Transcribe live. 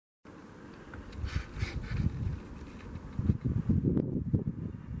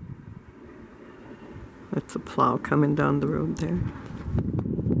It's a plow coming down the road there.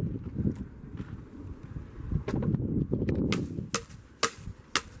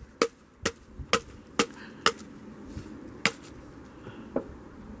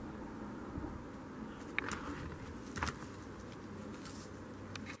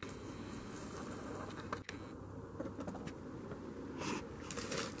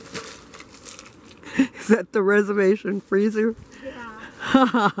 Is that the reservation freezer?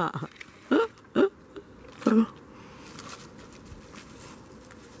 Yeah.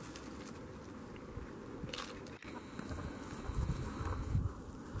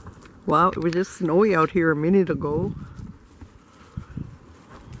 Wow, it was just snowy out here a minute ago.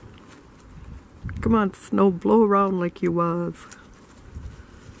 Come on, snow, blow around like you was.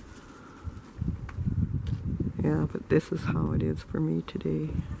 Yeah, but this is how it is for me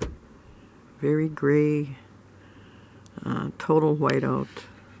today. Very gray, total whiteout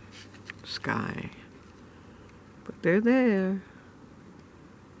sky. But they're there.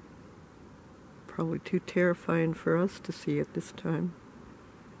 Probably too terrifying for us to see at this time.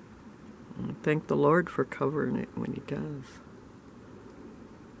 And thank the Lord for covering it when He does.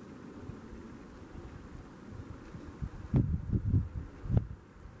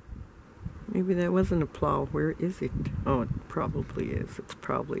 Maybe that wasn't a plow. Where is it? Oh, it probably is. It's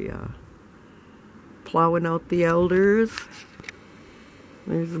probably plowing out the elders.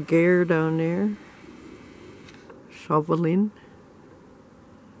 There's Gare down there. Shoveling.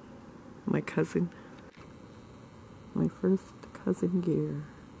 My cousin. My first cousin Gare.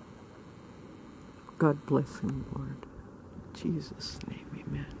 God bless him, Lord. In Jesus' name,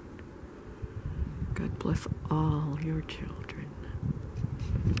 amen. God bless all your children.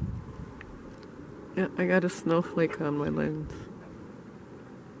 Yeah, I got a snowflake on my lens.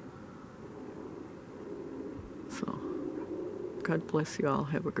 So, God bless you all.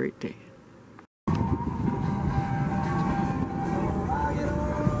 Have a great day.